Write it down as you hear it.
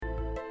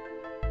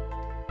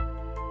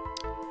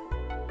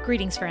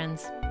Greetings,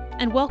 friends,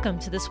 and welcome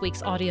to this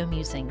week's audio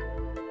musing.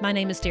 My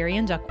name is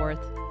Darian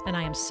Duckworth, and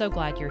I am so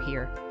glad you're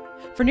here.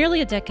 For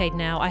nearly a decade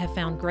now, I have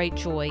found great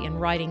joy in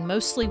writing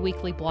mostly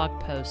weekly blog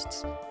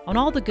posts on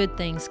all the good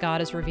things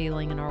God is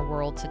revealing in our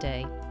world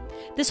today.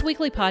 This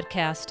weekly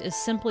podcast is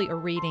simply a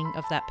reading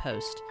of that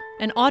post,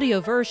 an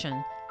audio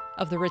version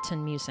of the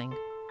written musing.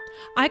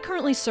 I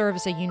currently serve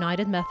as a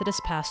United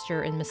Methodist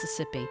pastor in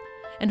Mississippi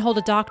and hold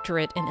a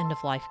doctorate in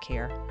end-of-life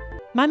care.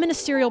 My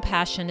ministerial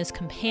passion is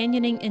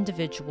companioning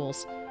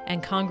individuals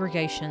and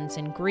congregations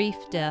in grief,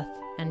 death,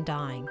 and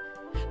dying.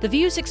 The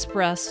views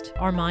expressed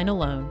are mine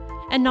alone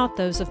and not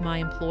those of my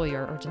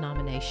employer or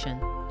denomination.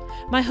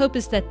 My hope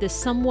is that this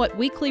somewhat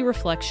weekly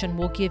reflection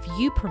will give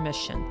you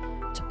permission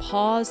to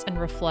pause and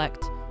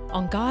reflect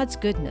on God's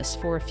goodness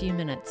for a few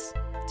minutes,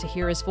 to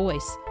hear His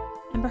voice,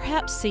 and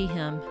perhaps see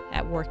Him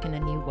at work in a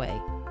new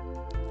way.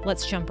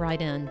 Let's jump right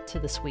in to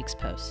this week's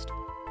post.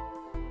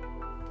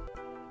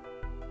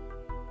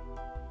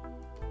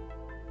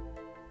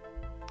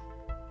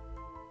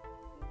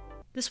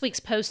 This week's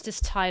post is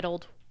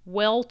titled,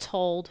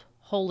 Well-Told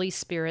Holy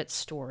Spirit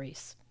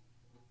Stories.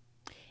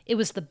 It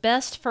was the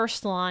best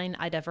first line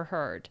I'd ever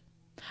heard.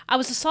 I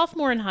was a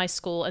sophomore in high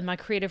school, and my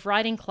creative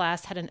writing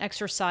class had an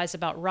exercise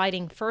about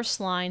writing first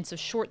lines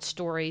of short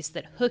stories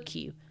that hook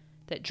you,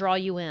 that draw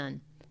you in,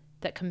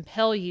 that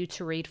compel you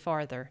to read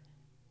farther.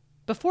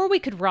 Before we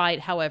could write,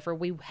 however,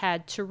 we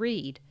had to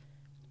read.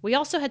 We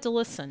also had to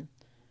listen,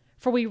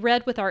 for we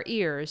read with our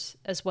ears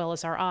as well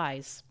as our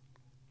eyes.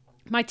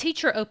 My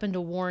teacher opened a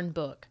worn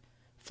book,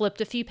 flipped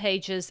a few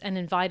pages, and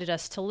invited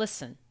us to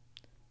listen.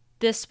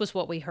 This was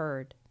what we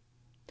heard.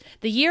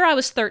 The year I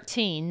was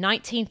 13,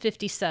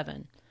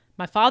 1957,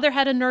 my father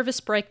had a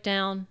nervous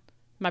breakdown,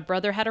 my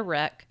brother had a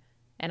wreck,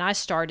 and I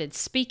started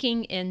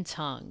speaking in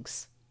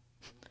tongues.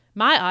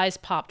 My eyes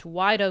popped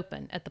wide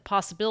open at the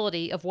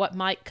possibility of what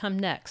might come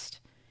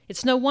next.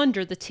 It's no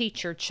wonder the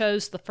teacher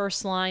chose the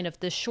first line of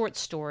this short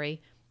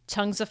story,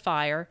 Tongues of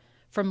Fire,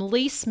 from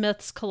Lee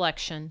Smith's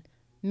collection,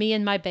 Me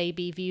and My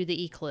Baby View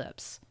the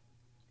Eclipse.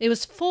 It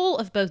was full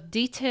of both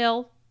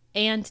detail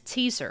and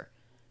teaser.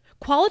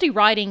 Quality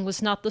writing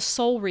was not the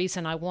sole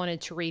reason I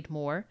wanted to read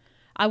more.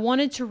 I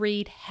wanted to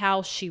read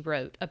how she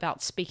wrote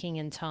about speaking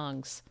in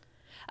tongues.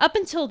 Up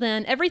until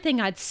then, everything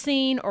I'd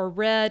seen or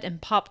read in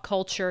pop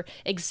culture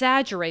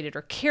exaggerated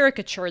or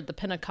caricatured the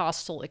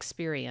Pentecostal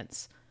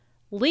experience.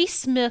 Lee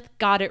Smith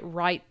got it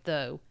right,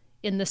 though,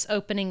 in this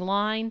opening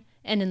line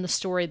and in the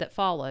story that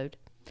followed.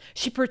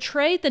 She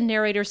portrayed the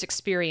narrator's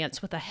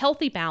experience with a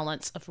healthy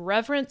balance of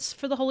reverence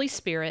for the Holy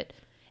Spirit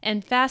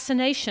and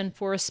fascination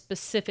for a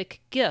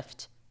specific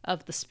gift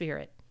of the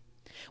Spirit.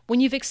 When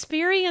you've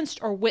experienced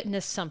or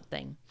witnessed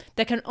something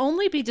that can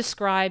only be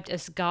described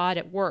as God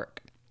at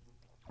work,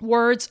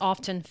 words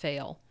often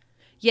fail,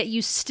 yet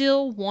you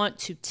still want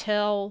to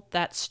tell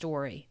that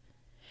story.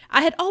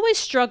 I had always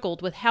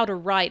struggled with how to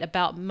write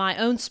about my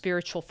own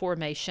spiritual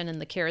formation in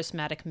the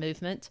charismatic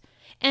movement,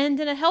 and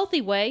in a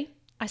healthy way,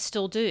 I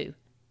still do.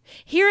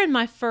 Here in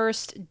my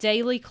first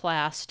daily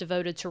class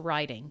devoted to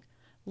writing,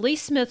 Lee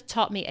Smith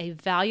taught me a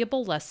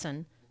valuable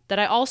lesson that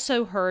I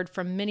also heard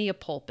from many a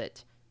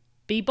pulpit.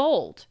 Be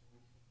bold,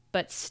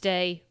 but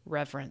stay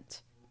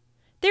reverent.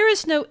 There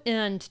is no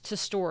end to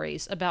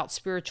stories about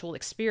spiritual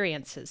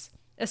experiences,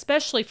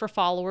 especially for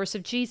followers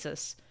of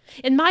Jesus.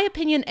 In my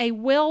opinion, a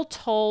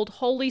well-told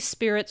Holy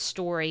Spirit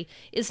story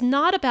is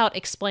not about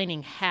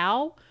explaining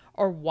how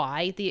or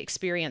why the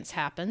experience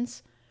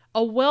happens.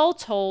 A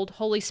well-told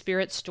Holy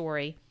Spirit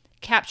story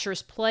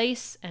captures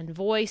place and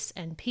voice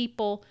and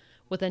people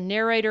with a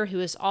narrator who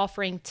is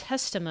offering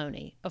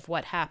testimony of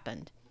what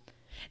happened.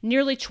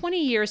 Nearly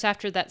 20 years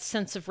after that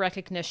sense of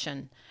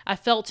recognition I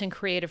felt in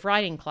creative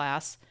writing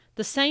class,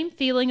 the same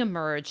feeling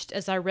emerged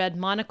as I read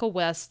Monica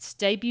West's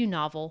debut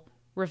novel,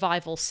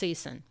 Revival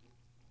Season.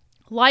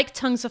 Like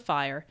Tongues of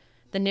Fire,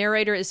 the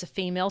narrator is a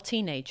female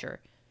teenager.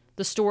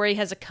 The story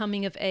has a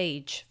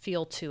coming-of-age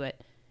feel to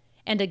it,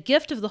 and a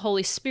gift of the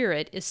Holy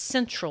Spirit is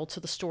central to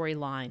the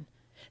storyline.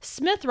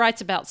 Smith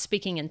writes about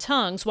speaking in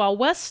tongues, while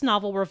West's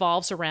novel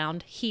revolves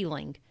around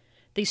healing.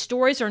 These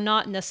stories are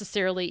not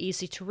necessarily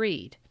easy to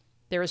read.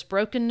 There is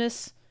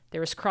brokenness,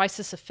 there is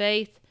crisis of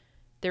faith,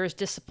 there is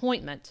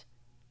disappointment,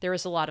 there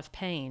is a lot of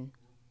pain.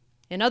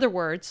 In other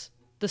words,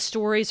 the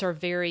stories are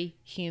very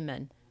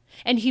human.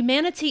 And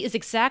humanity is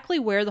exactly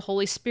where the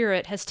Holy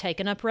Spirit has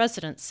taken up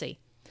residency.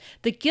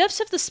 The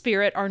gifts of the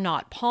Spirit are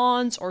not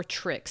pawns or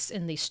tricks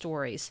in these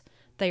stories.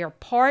 They are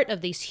part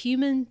of these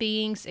human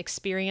beings'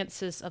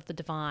 experiences of the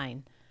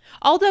divine.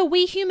 Although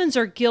we humans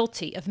are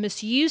guilty of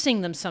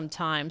misusing them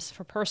sometimes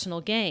for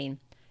personal gain,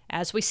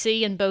 as we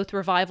see in both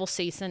Revival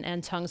Season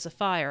and Tongues of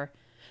Fire,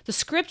 the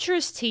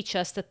Scriptures teach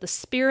us that the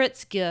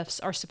Spirit's gifts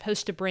are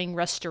supposed to bring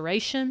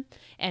restoration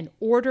and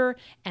order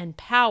and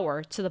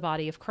power to the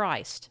body of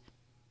Christ.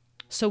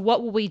 So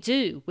what will we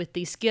do with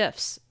these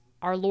gifts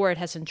our Lord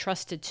has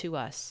entrusted to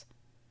us?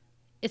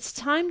 It's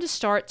time to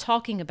start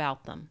talking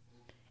about them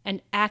and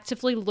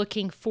actively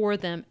looking for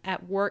them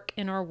at work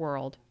in our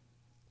world.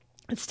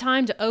 It's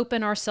time to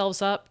open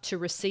ourselves up to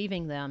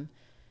receiving them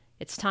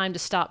It's time to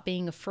stop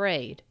being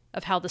afraid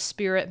of how the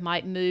Spirit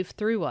might move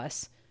through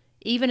us,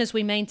 even as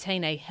we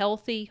maintain a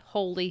healthy,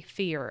 holy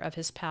fear of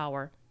His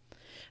power.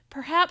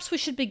 Perhaps we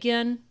should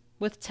begin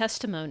with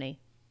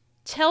testimony.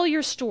 Tell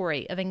your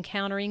story of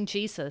encountering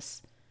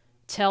Jesus.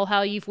 Tell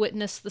how you've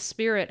witnessed the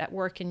Spirit at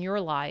work in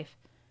your life.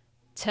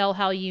 Tell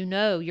how you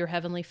know your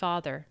Heavenly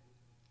Father.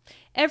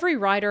 Every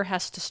writer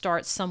has to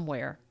start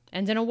somewhere,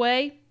 and in a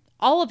way,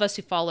 all of us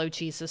who follow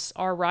Jesus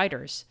are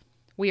writers.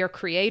 We are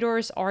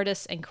creators,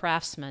 artists, and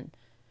craftsmen,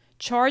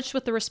 charged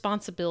with the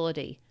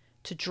responsibility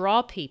to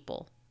draw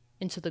people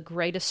into the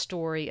greatest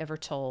story ever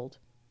told.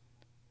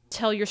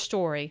 Tell your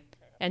story,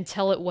 and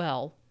tell it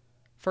well,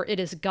 for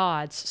it is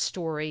God's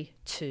story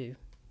too.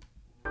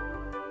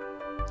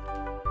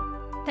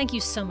 Thank you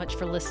so much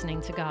for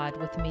listening to God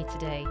with me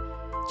today.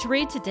 To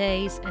read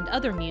today's and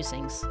other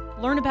musings,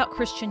 learn about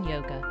Christian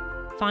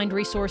yoga, find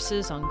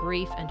resources on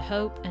grief and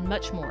hope, and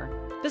much more,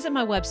 visit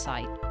my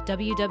website,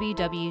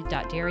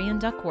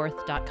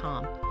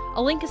 www.darianduckworth.com.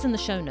 A link is in the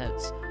show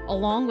notes,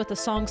 along with a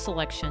song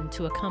selection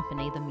to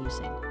accompany the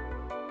musing.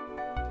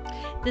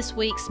 This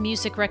week's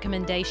music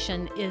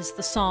recommendation is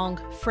the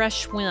song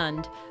Fresh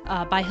Wind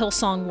by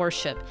Hillsong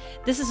Worship.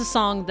 This is a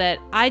song that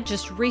I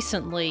just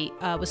recently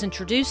was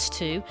introduced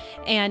to,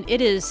 and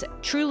it is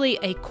truly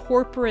a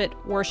corporate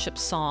worship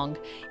song.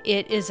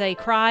 It is a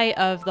cry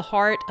of the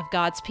heart of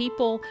God's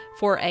people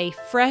for a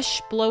fresh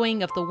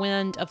blowing of the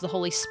wind of the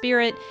Holy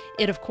Spirit.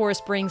 It, of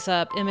course, brings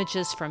up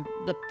images from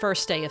the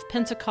first day of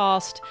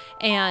Pentecost,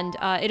 and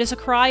it is a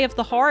cry of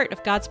the heart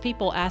of God's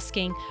people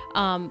asking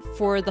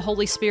for the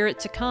Holy Spirit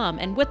to come.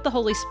 And with the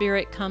Holy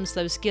Spirit comes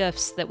those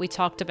gifts that we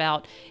talked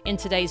about in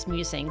today's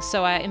musing.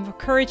 So I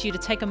encourage you to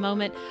take a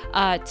moment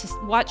to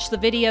watch the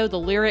video. The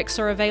lyrics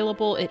are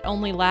available. It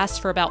only lasts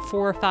for about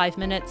 4 or 5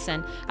 minutes,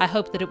 and I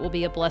hope that it will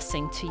be a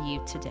blessing to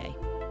you today.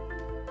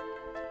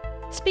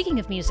 Speaking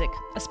of music,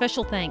 a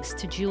special thanks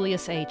to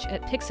Julius H.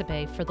 at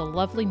Pixabay for the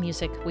lovely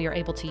music we are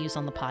able to use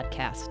on the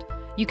podcast.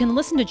 You can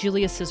listen to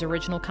Julius's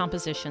original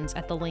compositions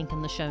at the link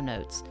in the show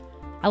notes.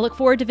 I look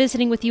forward to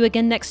visiting with you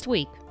again next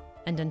week,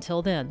 and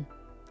until then,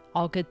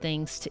 all good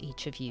things to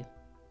each of you.